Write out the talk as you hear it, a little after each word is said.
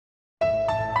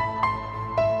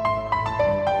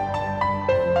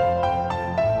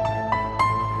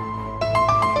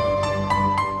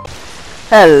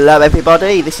Hello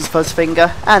everybody, this is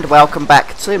Fuzzfinger and welcome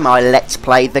back to my Let's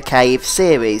Play the Cave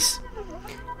series.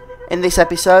 In this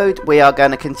episode we are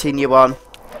going to continue on,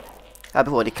 I've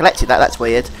already collected that, that's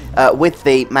weird, with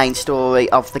the main story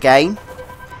of the game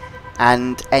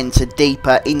and enter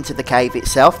deeper into the cave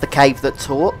itself, the cave that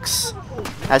talks,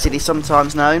 as it is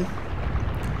sometimes known.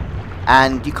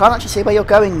 And you can't actually see where you're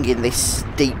going in this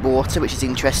deep water, which is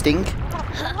interesting.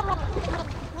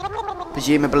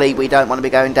 Presumably we don't want to be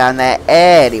going down there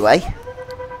anyway.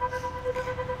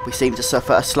 We seem to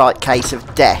suffer a slight case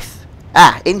of death.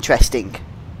 Ah, interesting.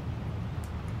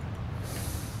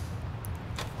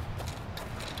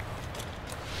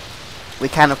 We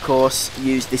can of course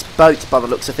use this boat by the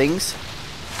looks of things.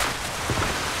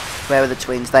 Where are the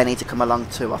twins? They need to come along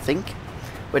too, I think.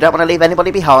 We don't want to leave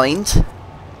anybody behind.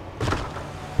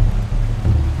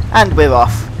 And we're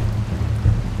off.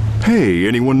 Hey,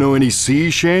 anyone know any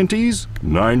sea shanties?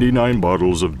 99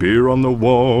 bottles of beer on the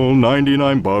wall,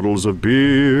 99 bottles of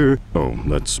beer. Oh,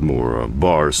 that's more a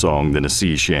bar song than a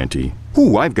sea shanty.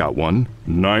 Ooh, I've got one.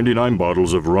 99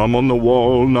 bottles of rum on the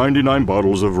wall, 99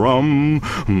 bottles of rum.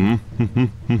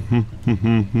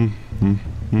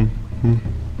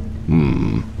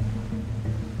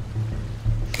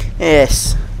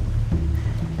 Yes.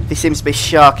 This seems to be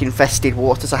shark-infested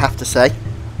waters, I have to say.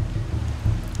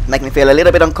 Make me feel a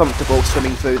little bit uncomfortable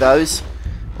swimming through those,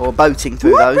 or boating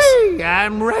through those.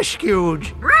 I'm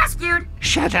rescued. Rescued?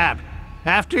 Shut up.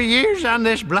 After years on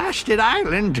this blasted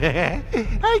island,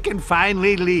 I can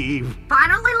finally leave.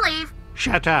 Finally leave.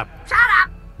 Shut up. Shut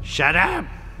up. Shut up.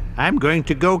 I'm going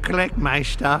to go collect my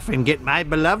stuff and get my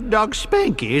beloved dog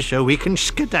Spanky so we can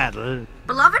skedaddle.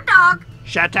 Beloved dog.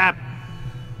 Shut up.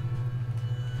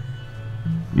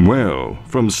 Well,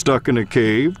 from stuck in a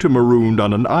cave to marooned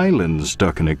on an island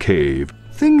stuck in a cave,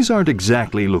 things aren't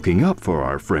exactly looking up for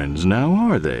our friends now,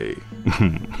 are they?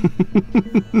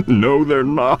 No, they're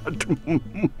not.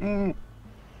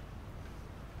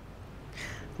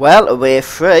 Well, we're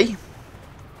free.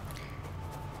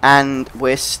 And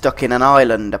we're stuck in an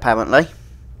island, apparently.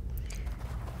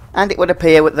 And it would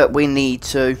appear that we need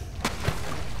to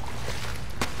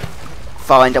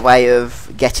find a way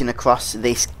of getting across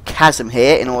this chasm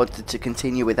here in order to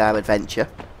continue with our adventure.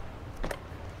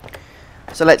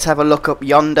 So let's have a look up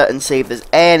yonder and see if there's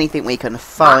anything we can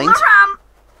find.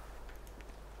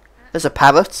 There's a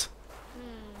parrot.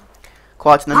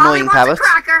 Quite an annoying parrot.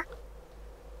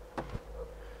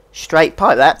 Straight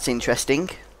pipe, that's interesting.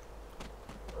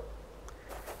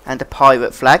 And a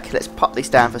pirate flag. Let's pop this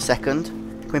down for a second.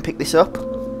 Can we pick this up?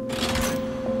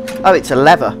 Oh, it's a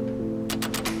lever.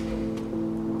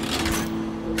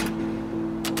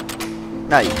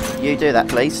 No, you do that,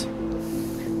 please.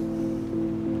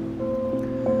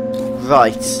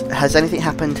 Right, has anything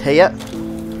happened here?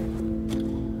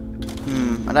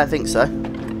 I don't think so.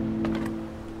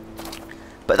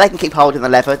 But they can keep holding the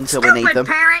lever until we need them.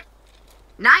 Parrot.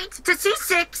 Knight to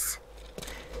C6.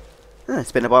 Oh,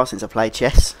 it's been a while since I played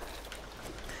chess.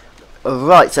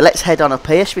 Right, so let's head on up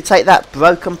here. Should we take that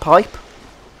broken pipe?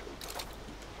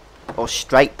 Or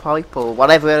straight pipe, or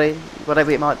whatever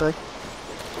it might be.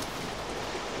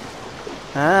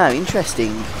 Ah,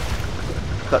 interesting.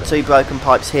 Got two broken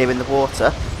pipes here in the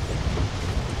water.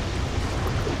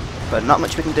 But not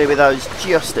much we can do with those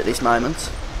just at this moment.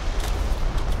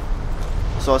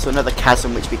 There's also another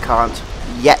chasm which we can't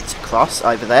yet cross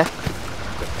over there.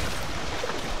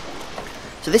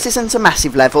 So this isn't a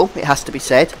massive level, it has to be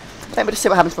said. Let me just see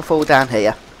what happens if I fall down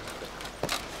here.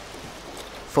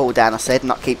 Fall down, I said,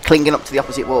 not keep clinging up to the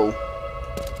opposite wall.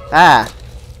 Ah.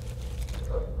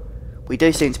 We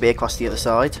do seem to be across the other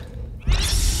side.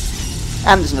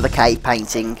 And there's another cave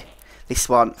painting. This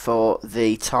one for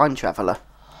the time traveller.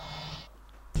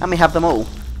 And we have them all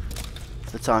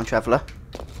for the time traveller.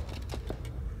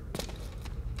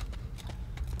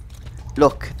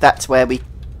 Look, that's where we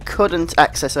couldn't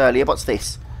access earlier. What's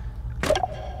this?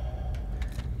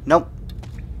 Nope.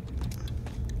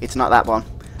 It's not that one.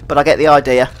 But I get the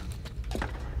idea.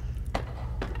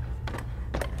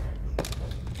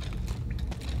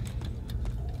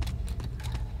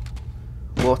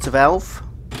 Water valve.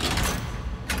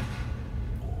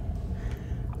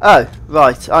 Oh,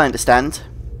 right, I understand.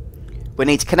 We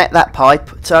need to connect that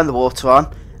pipe, turn the water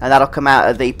on, and that'll come out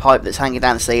of the pipe that's hanging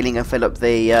down the ceiling and fill up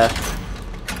the,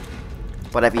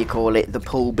 whatever you call it, the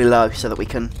pool below, so that we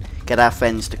can get our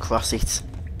friends to cross it.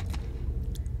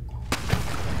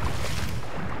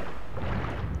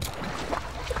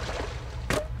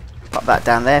 Pop that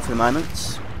down there for the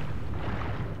moment.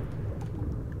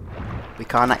 We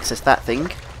can't access that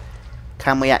thing.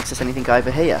 Can we access anything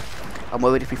over here? I'm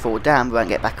worried if we fall down we won't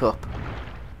get back up.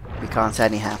 We can't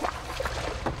anyhow.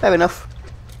 Fair enough.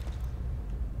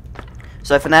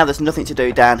 So for now there's nothing to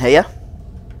do down here,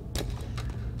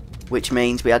 which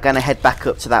means we are going to head back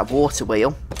up to that water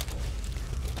wheel,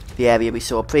 the area we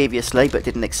saw previously but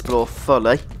didn't explore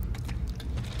fully.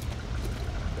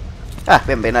 Ah,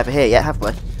 we haven't been over here yet, have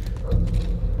we?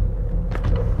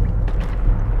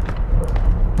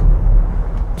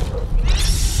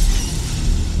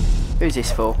 Who's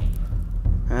this for?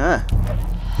 Ah,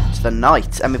 it's the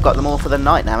night, and we've got them all for the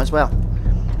night now as well.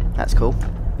 That's cool.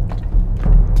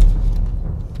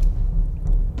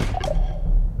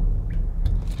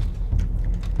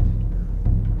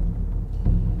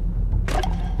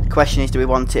 The question is, do we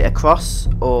want it across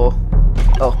or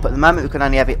up? At the moment we can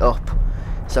only have it up,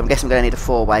 so I'm guessing I'm going to need a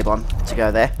four-way one to go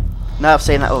there. No, I've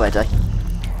seen that already.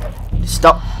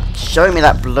 Stop showing me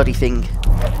that bloody thing.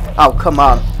 Oh, come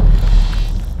on.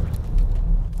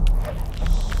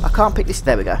 I can't pick this.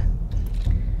 There we go.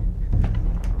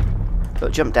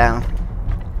 Look, jump down.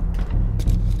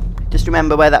 Just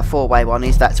remember where that four-way one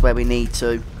is. That's where we need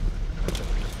to,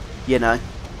 you know,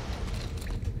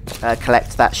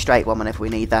 collect that straight one whenever we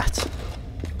need that.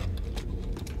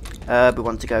 We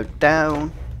want to go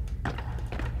down.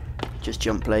 Just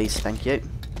jump, please. Thank you.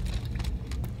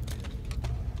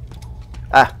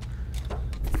 Ah.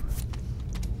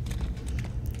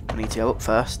 We need to go up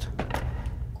first.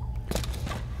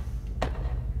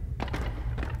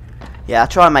 Yeah, I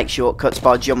try and make shortcuts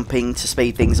by jumping to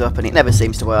speed things up, and it never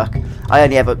seems to work. I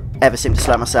only ever seem to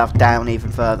slow myself down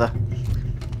even further.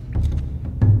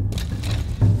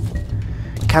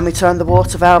 Can we turn the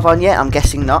water valve on yet? I'm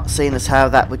guessing not, seeing as how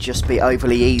that would just be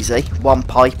overly easy. One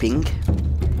piping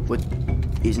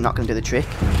is not going to do the trick.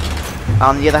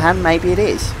 On the other hand, maybe it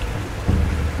is.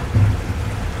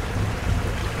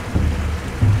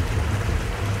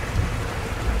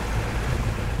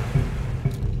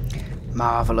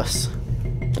 Marvellous.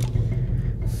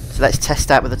 So let's test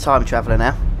out with the time traveller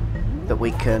now, that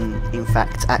we can in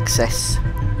fact access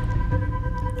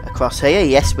across here.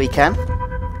 Yes, we can.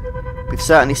 We've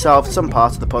certainly solved some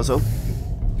part of the puzzle,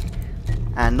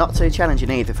 and not too challenging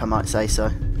either, if I might say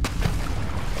so.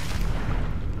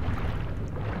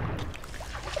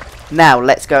 Now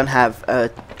let's go and have a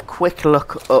quick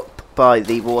look up by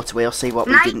the water wheel, see what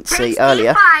we didn't see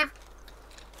earlier.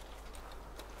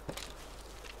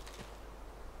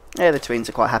 Yeah, the twins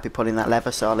are quite happy pulling that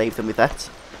lever, so I'll leave them with that.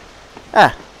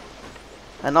 Ah,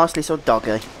 a nice little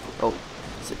doggy. Oh,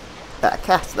 is that a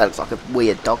cat? That looks like a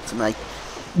weird dog to me.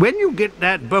 When you get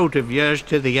that boat of yours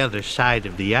to the other side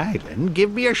of the island,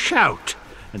 give me a shout,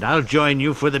 and I'll join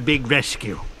you for the big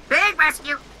rescue. Big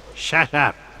rescue. Shut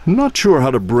up. Not sure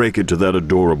how to break it to that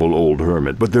adorable old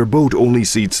hermit, but their boat only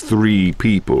seats 3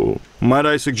 people. Might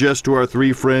I suggest to our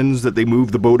 3 friends that they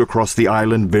move the boat across the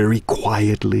island very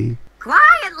quietly?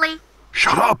 Quietly.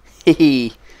 Shut up!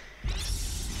 Hehe.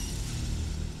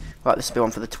 Right, this will be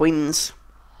one for the twins.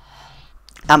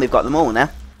 And we've got them all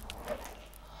now.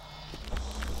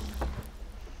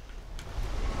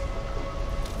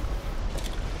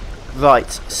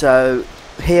 Right, so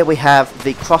here we have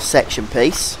the cross-section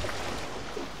piece,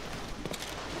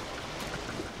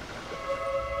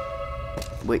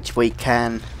 which we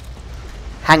can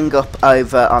hang up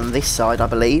over on this side, I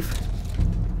believe.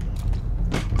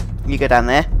 You go down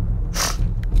there.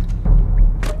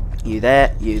 You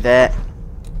there, you there.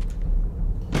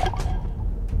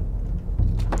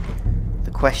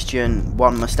 The question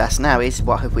one must ask now is,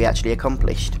 what have we actually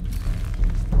accomplished?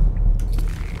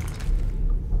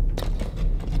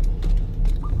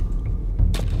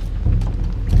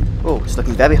 Oh, it's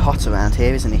looking very hot around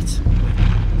here, isn't it?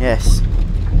 Yes.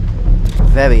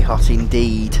 Very hot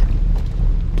indeed.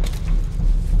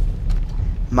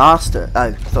 Master. Oh,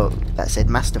 I thought that said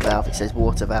master valve. It says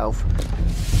water valve.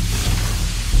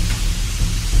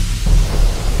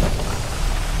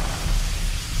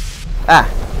 Ah.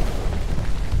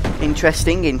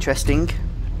 Interesting, interesting.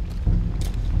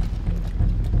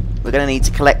 We're going to need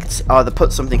to collect, either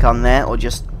put something on there or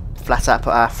just flat out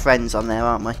put our friends on there,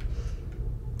 aren't we?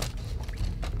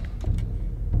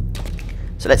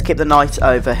 So let's keep the knight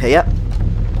over here.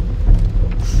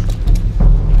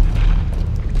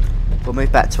 We'll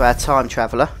move back to our time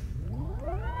traveller,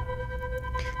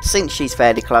 since she's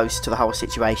fairly close to the whole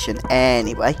situation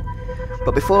anyway.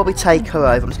 But before we take her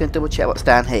over, I'm just going to double check what's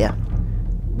down here.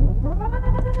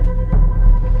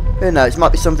 Who knows,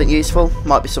 might be something useful,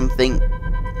 might be something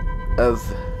of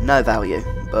no value,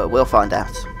 but we'll find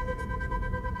out.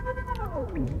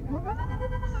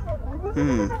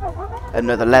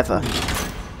 Another lever.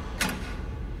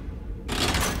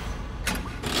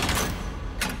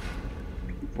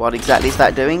 What exactly is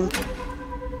that doing?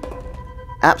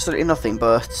 Absolutely nothing,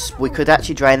 but we could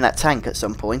actually drain that tank at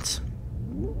some point.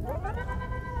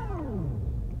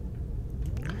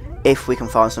 if we can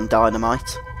find some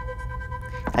dynamite.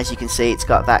 As you can see, it's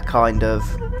got that kind of...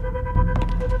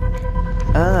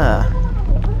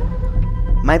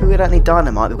 maybe we don't need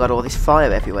dynamite, we've got all this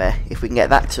fire everywhere. If we can get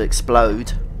that to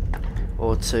explode,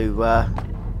 or to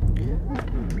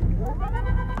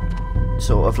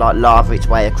sort of like lava its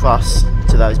way across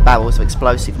to those barrels of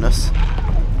explosiveness,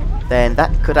 then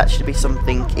that could actually be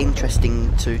something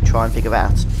interesting to try and figure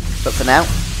out. But for now,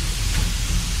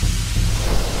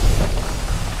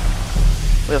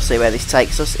 we'll see where this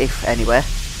takes us, if anywhere.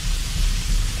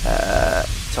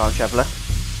 Time traveller.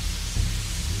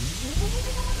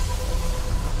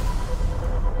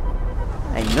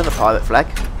 Another pirate flag.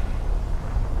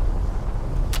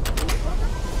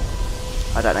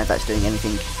 I don't know if that's doing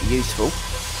anything useful.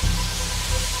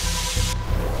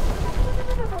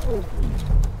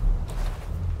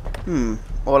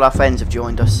 All our friends have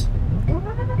joined us.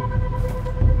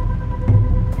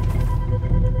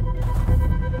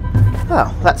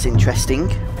 Well, that's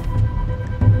interesting.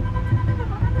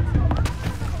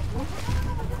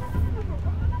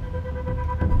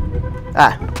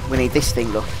 Ah, we need this thing,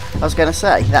 look. I was going to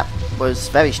say, that was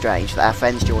very strange that our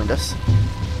friends joined us.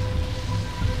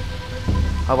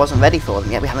 I wasn't ready for them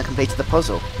yet, we haven't completed the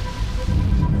puzzle.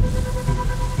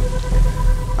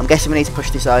 I'm guessing we need to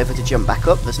push this over to jump back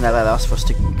up, there's nowhere else for us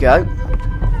to go.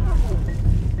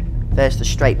 There's the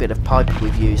straight bit of pipe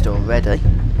we've used already.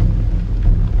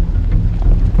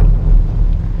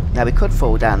 Now we could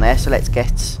fall down there, so let's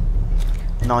get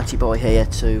Nighty Boy here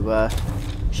to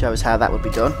show us how that would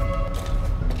be done.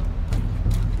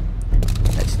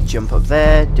 Let's jump up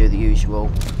there, do the usual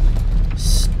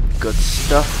good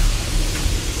stuff.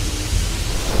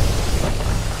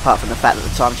 Apart from the fact that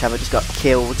the time traveller just got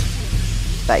killed.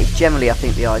 That is generally, I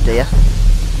think, the idea.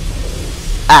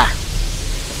 Ah!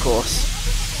 Of course.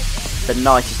 The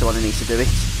knight is the one who needs to do it.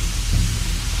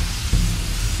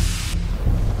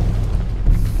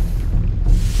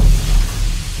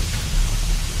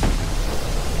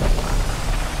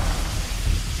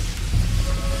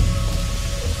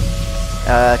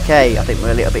 Okay, I think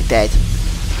we're a little bit dead.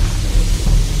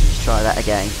 Let's try that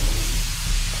again.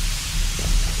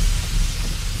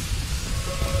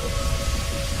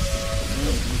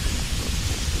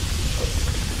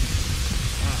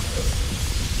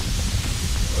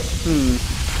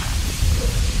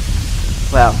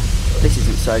 Well, this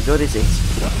isn't so good, is it?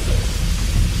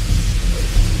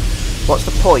 What's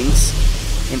the point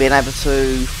in being able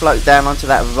to float down onto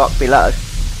that rock below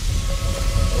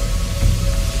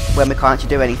when we can't actually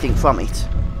do anything from it?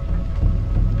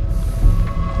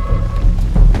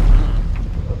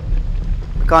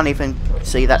 We can't even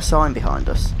see that sign behind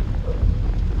us.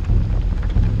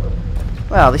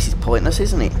 Well, this is pointless,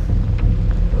 isn't it?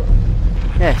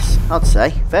 Yes, I'd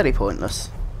say. Very pointless.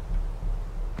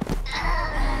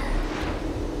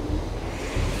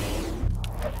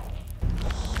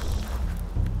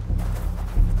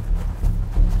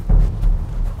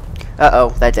 Uh-oh,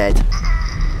 they're dead.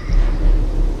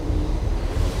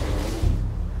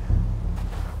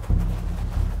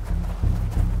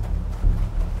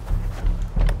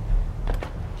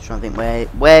 Just trying to think,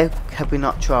 where have we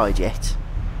not tried yet?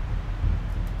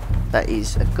 That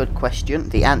is a good question.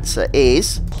 The answer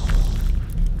is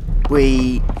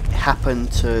we happen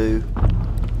to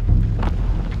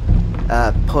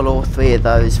pull all three of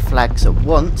those flags at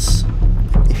once.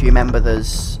 If you remember,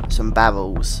 there's some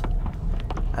barrels.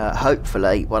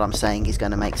 Hopefully what I'm saying is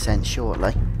going to make sense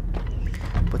shortly.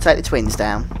 We'll take the twins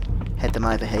down, head them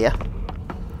over here.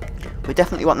 We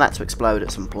definitely want that to explode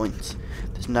at some point.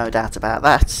 There's no doubt about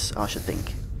that, I should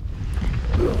think.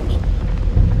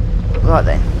 Right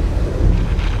then.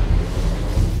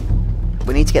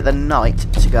 We need to get the knight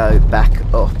to go back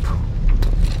up.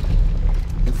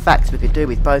 In fact, we could do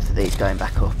with both of these going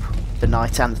back up. The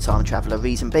knight and the time traveller.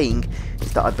 Reason being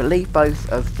is that I believe both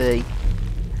of the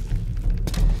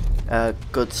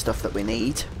good stuff that we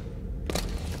need,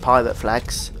 the pirate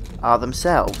flags, are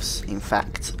themselves, in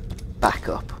fact, back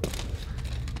up.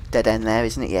 Dead end there,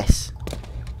 isn't it? Yes.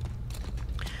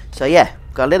 So yeah,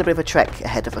 got a little bit of a trek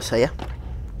ahead of us here.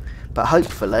 But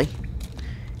hopefully,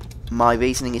 my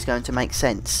reasoning is going to make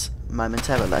sense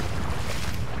momentarily.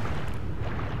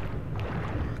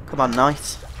 Come on,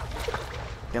 knight.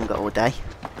 You haven't got all day.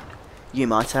 You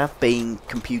might have, being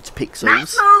computer pixels.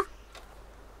 Nice move.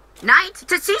 Knight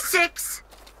to C6.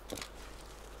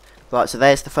 Right, so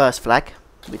there's the first flag.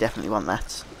 We definitely want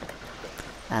that.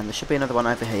 And there should be another one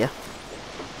over here.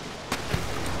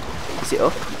 Is it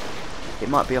up? It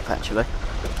might be up, actually.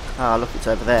 Ah, look, it's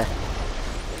over there.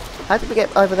 How did we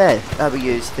get over there? Oh, we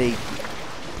used the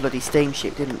bloody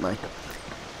steamship, didn't we?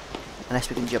 Unless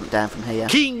we can jump down from here.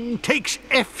 King takes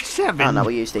F7. Oh no,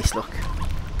 we'll use this, look.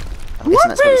 I'm guessing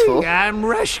that's what it's for. I'm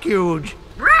rescued.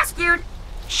 Rescued.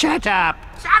 Shut up.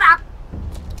 Shut up.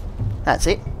 That's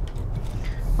it.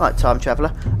 Right, time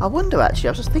traveller. I wonder actually,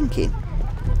 I was just thinking,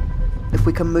 if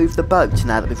we can move the boat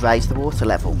now that we've raised the water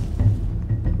level.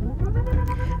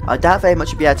 I doubt very much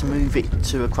we'll be able to move it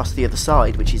to across the other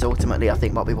side, which is ultimately I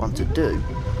think what we want to do.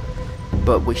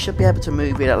 But we should be able to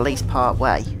move it at least part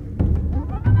way.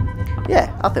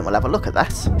 Yeah, I think we'll have a look at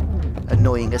that.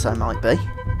 Annoying as I might be.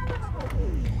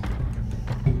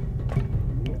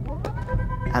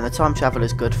 And the time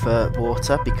traveller's good for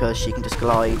water because she can just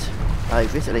glide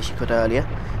over it, at least she could earlier.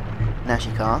 Now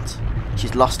she can't.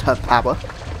 She's lost her power.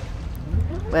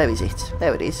 Where is it?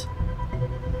 There it is.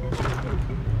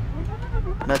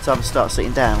 No time to start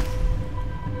sitting down.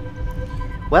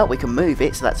 Well, we can move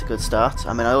it, so that's a good start.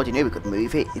 I mean, I already knew we could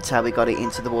move it. It's how we got it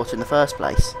into the water in the first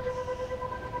place.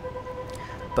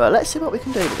 But let's see what we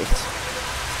can do with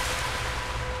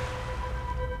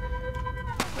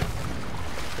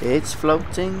it. It's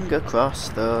floating across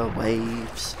the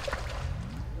waves.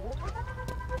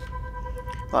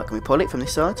 Right, can we pull it from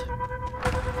this side?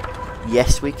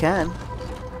 Yes, we can.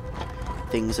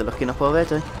 Things are looking up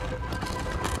already.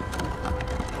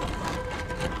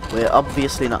 We're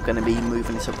obviously not going to be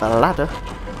moving this up the ladder,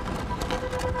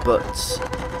 but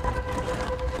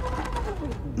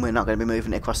we're not going to be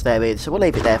moving it across there either, so we'll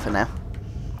leave it there for now.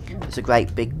 There's a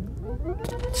great big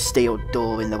steel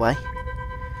door in the way,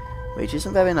 which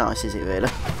isn't very nice, is it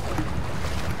really?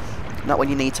 Not when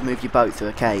you need to move your boat through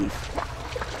a cave.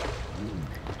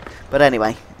 But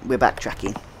anyway, we're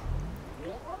backtracking.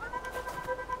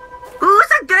 Who's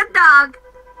a good dog?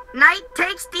 Knight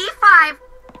takes D5.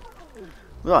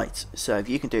 Right, so if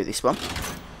you can do this one.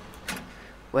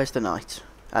 Where's the knight?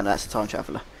 Oh no, that's the time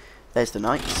traveller. There's the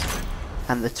knights.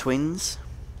 And the twins.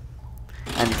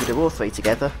 And if we do all three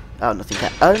together. Oh, nothing.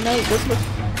 Oh no, it does look.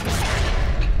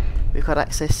 We've got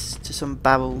access to some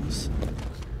barrels.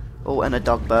 Oh, and a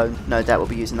dog bone. No doubt we'll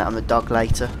be using that on the dog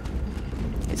later.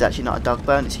 It's actually not a dog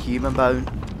bone, it's a human bone.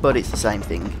 But it's the same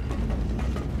thing.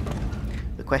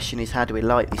 The question is, how do we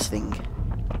light this thing?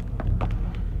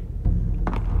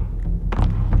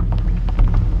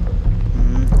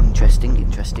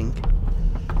 Interesting.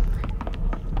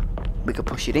 We could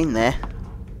push it in there,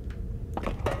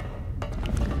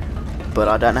 but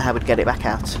I don't know how we'd get it back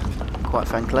out, quite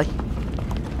frankly.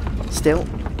 Still,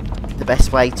 the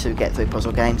best way to get through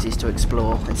puzzle games is to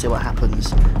explore and see what happens.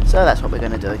 So that's what we're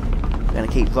going to do. We're going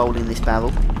to keep rolling this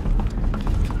barrel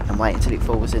and wait until it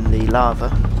falls in the lava,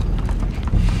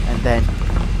 and then...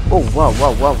 Oh,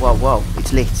 whoa,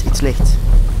 it's lit.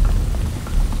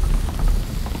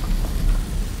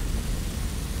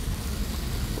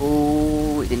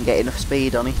 Oh, it didn't get enough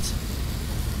speed on it.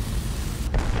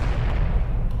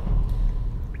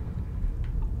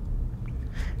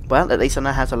 Well, at least I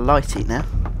know how to light it now.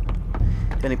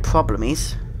 The only problem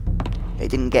is, it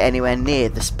didn't get anywhere near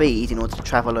the speed in order to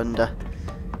travel under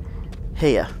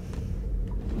here.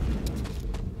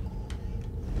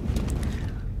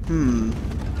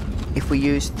 If we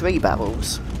use 3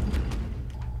 barrels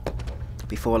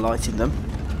before lighting them,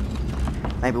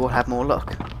 maybe we'll have more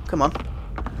luck. Come on.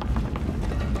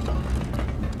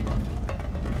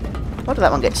 Why did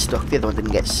that one get stuck? The other one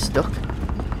didn't get stuck.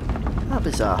 How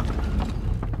bizarre.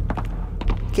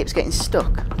 It keeps getting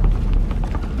stuck.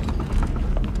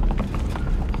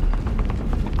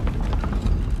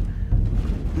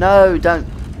 No, don't.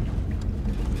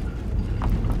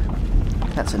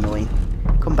 That's annoying.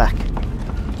 Come back.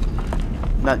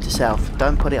 Note to self,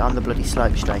 don't put it on the bloody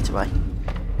slope straight away.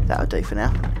 That'll do for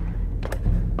now.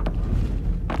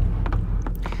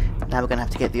 Now we're going to have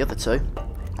to get the other 2.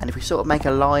 And if we sort of make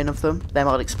a line of them, they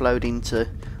might explode into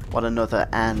one another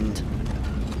and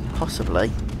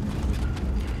possibly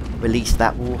release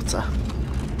that water.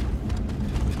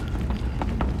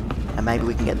 And maybe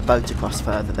we can get the boat across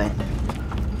further then.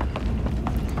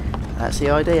 That's the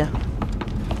idea.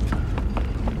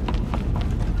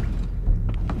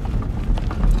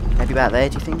 Maybe about there,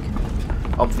 do you think?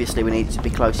 Obviously we need to be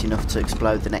close enough to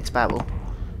explode the next barrel.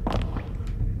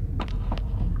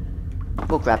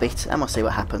 We'll grab it and we'll see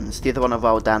what happens. The other one will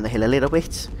roll down the hill a little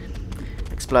bit,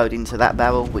 explode into that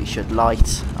barrel, which should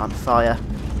light on fire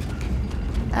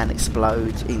and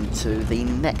explode into the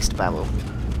next barrel.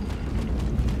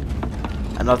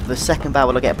 And either the second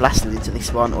barrel will get blasted into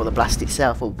this one, or the blast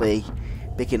itself will be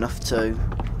big enough to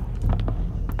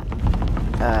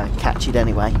catch it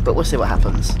anyway. But we'll see what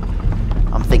happens.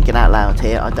 I'm thinking out loud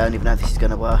here. I don't even know if this is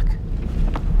going to work.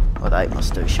 Although it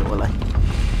must do, surely.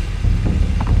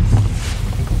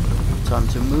 Time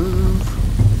to move.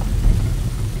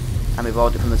 And we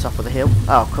rolled it from the top of the hill.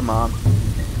 Oh, come on.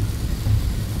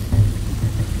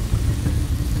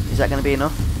 Is that going to be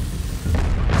enough?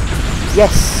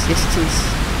 Yes! Yes it is.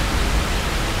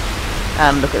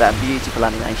 And look at that beautiful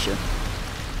animation.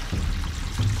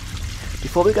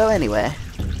 Before we go anywhere,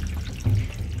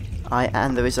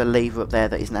 and there is a lever up there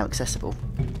that is now accessible,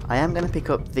 I am going to pick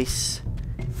up this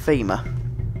femur,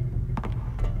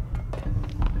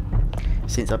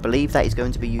 since I believe that is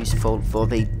going to be useful for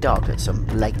the dog at some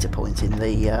later point in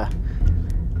the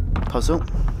puzzle.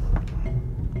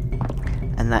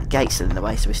 And that gate's still in the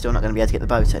way, so we're still not going to be able to get the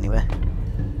boat anywhere.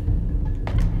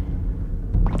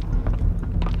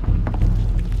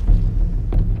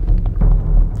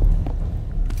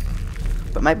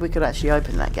 But maybe we could actually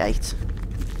open that gate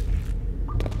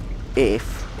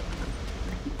if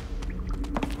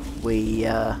we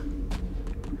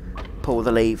pull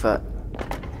the lever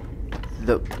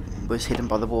that was hidden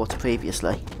by the water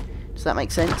previously. Does that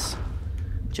make sense?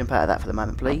 Jump out of that for the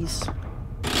moment, please.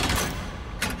 I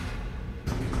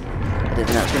didn't think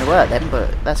that was going to work then,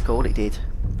 but that's cool, it did.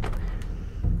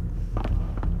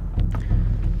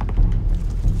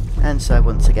 And so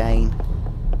once again,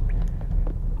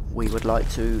 we would like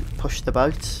to push the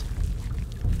boat.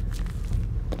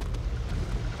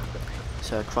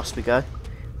 So across we go.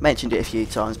 Mentioned it a few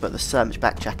times, but there's so much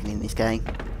backtracking in this game.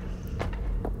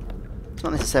 It's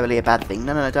not necessarily a bad thing.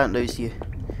 No, don't lose your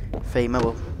femur,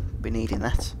 we'll be needing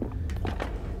that.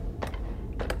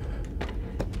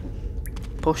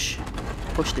 Push.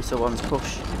 Push, little ones,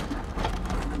 push.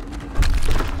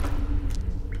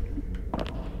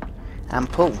 And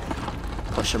pull.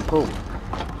 Push and pull.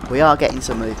 We are getting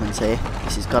some movement here.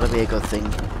 This has got to be a good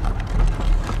thing.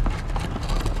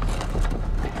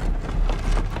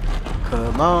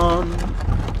 Come on.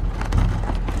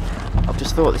 I've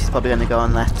just thought this is probably going to go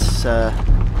on that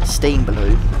steam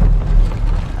balloon.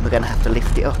 And we're going to have to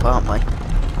lift it up, aren't we?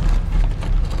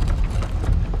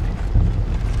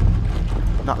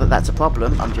 Not that that's a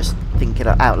problem, I'm just thinking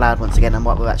out loud once again on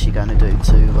what we're actually going to do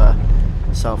to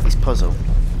solve this puzzle.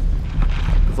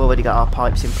 We've already got our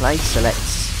pipes in place, so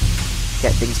let's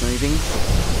get things moving.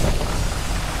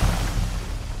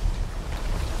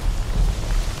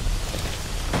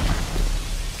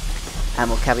 And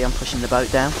we'll carry on pushing the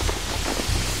boat down.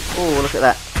 Oh, look at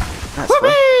that. That's fun.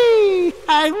 Whee!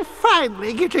 I'm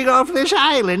finally getting off this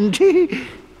island.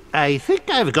 I think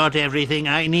I've got everything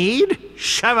I need.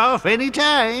 Shove off any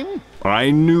time. I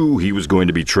knew he was going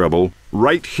to be trouble.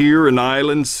 Right here in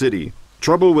Island City.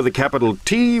 Trouble with a capital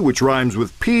T, which rhymes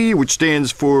with P, which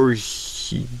stands for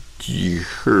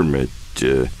hermit.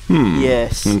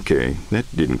 Yes. Okay, that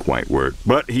didn't quite work.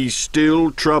 But he's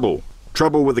still trouble.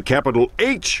 Trouble with a capital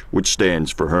H, which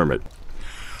stands for hermit.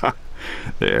 Ha!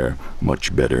 There,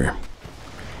 much better.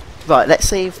 Right, let's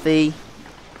see if the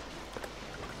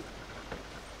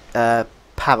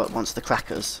parrot wants the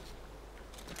crackers.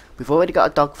 We've already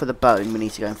got a dog for the bone, we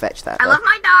need to go and fetch that. I love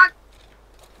my dog.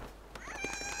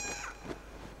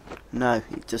 No,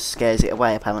 it just scares it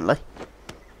away apparently.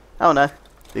 Oh no,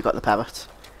 we've got the parrot.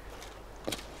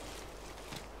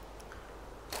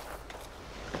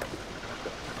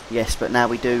 Yes, but now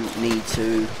we do need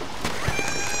to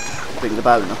bring the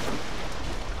bone up.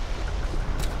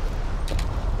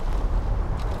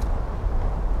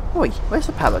 Oi, where's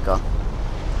the parrot gone?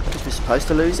 Was we supposed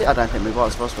to lose it? I don't think we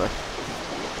was we?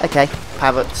 Okay,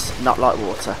 parrots not like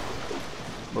water.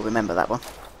 We'll remember that one.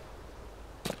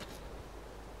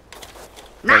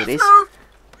 There Nice it is. move.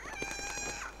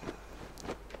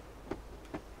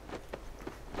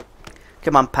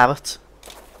 Come on, parrot.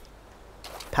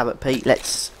 Parrot Pete,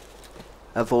 let's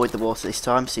avoid the water this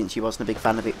time, since you wasn't a big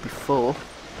fan of it before.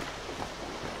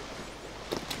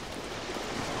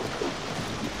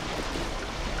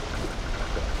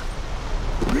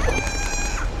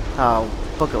 Oh,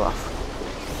 bugger off.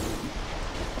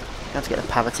 Got to get the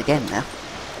parrot again now.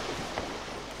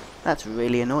 That's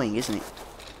really annoying, isn't it?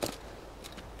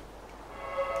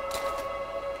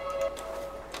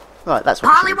 Right, that's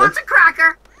what Polly wants a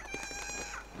cracker.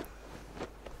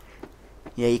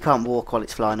 Yeah, you can't walk while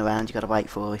it's flying around, you gotta wait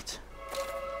for it.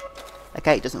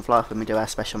 Okay, it doesn't fly off when we do our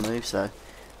special move, so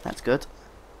that's good.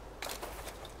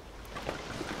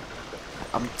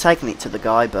 I'm taking it to the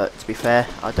guy, but to be fair,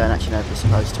 I don't actually know if we're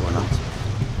supposed to or not.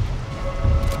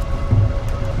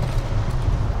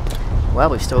 Well,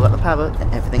 we've still got the parrot,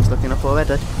 everything's looking up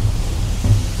already.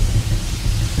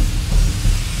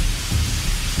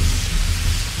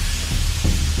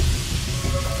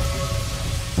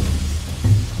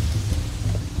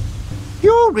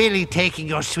 You're really taking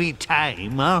your sweet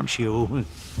time, aren't you?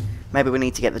 Maybe we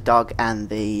need to get the dog and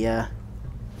the,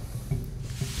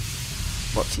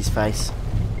 what's his face?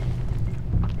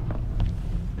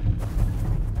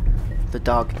 the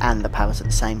dog and the parrot at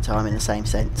the same time in the same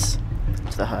sense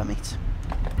to the hermit.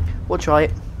 We'll try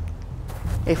it.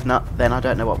 If not, then I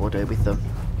don't know what we'll do with them.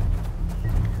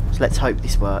 So let's hope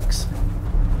this works.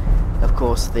 Of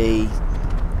course, the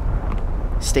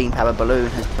steam powered balloon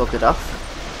has buggered off.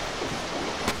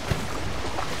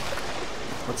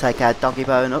 We'll take our doggy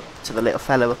bone up to the little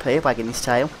fellow up here wagging his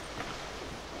tail.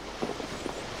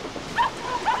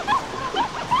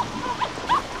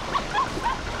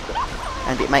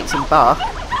 And it makes him bark.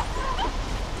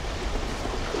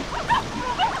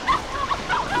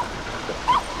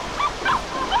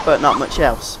 But not much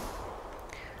else.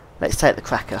 Let's take the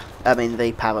cracker. I mean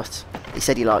the parrot. He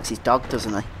said he likes his dog,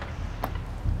 doesn't he?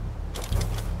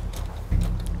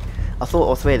 I thought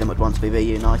all three of them would want to be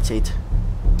reunited.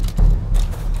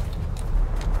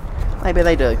 Maybe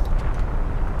they do.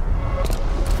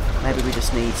 Maybe we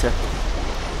just need to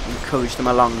encourage them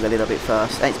along a little bit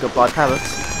first. Ain't goodbye, parrot.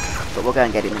 But we'll go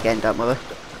and get him again, don't worry.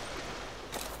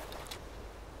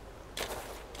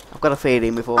 I've got a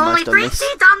feeling we've almost Only done 3 this.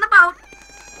 seats on the boat.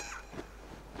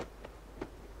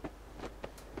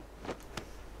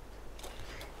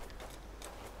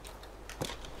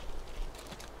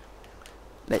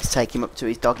 Let's take him up to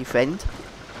his doggy friend.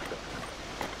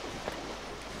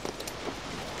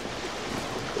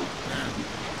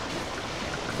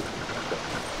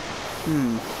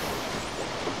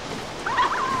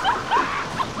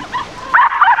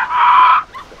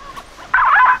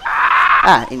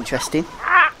 Ah, interesting.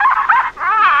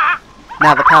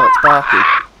 Now the parrot's barking.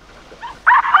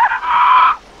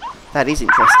 That is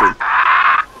interesting.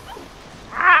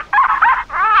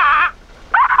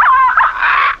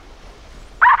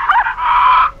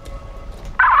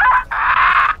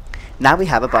 Now we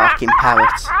have a barking parrot.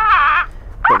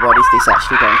 But what is this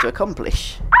actually going to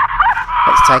accomplish?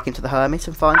 Let's take him to the hermit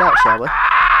and find out, shall we?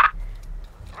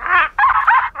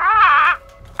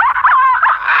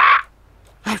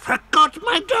 I forgot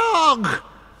my dog! You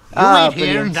Ah, wait here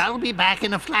brilliant. and I'll be back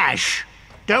in a flash.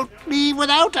 Don't leave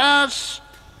without us!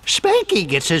 Spanky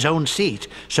gets his own seat,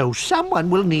 so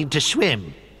someone will need to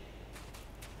swim.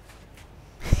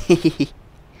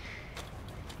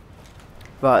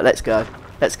 Right, let's go.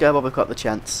 Let's go while we've got the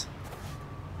chance.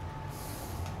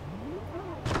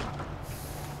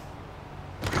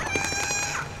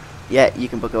 Yeah, you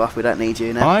can bugger off, we don't need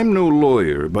you now. I'm no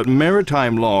lawyer, but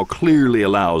maritime law clearly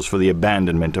allows for the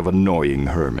abandonment of annoying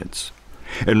hermits.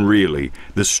 And really,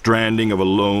 the stranding of a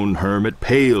lone hermit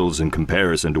pales in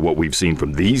comparison to what we've seen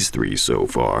from these three so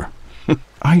far.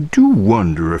 I do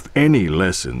wonder if any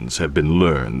lessons have been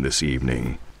learned this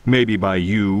evening. Maybe by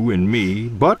you and me,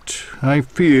 but I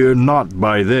fear not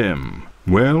by them.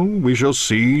 Well, we shall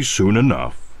see soon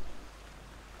enough.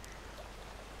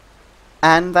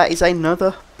 And that is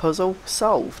another puzzle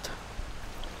solved.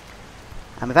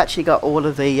 And we've actually got all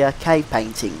of the cave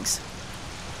paintings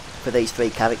for these three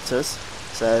characters,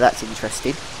 so that's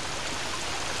interesting.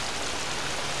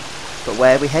 But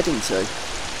where are we heading to?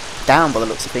 Down by the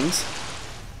looks of things.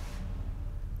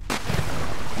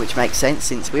 Which makes sense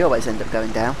since we always end up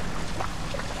going down.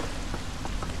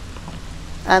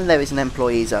 And there is an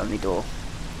employees only door.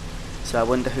 So I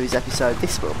wonder whose episode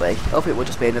this will be, or if it will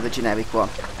just be another generic one,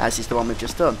 as is the one we've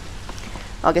just done.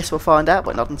 I guess we'll find out,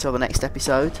 but not until the next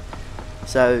episode.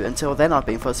 So until then, I've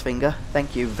been Fuzzfinger.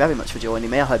 Thank you very much for joining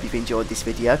me. I hope you've enjoyed this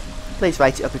video. Please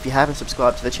rate it up if you have and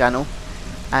subscribe to the channel.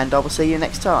 And I will see you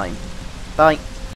next time. Bye.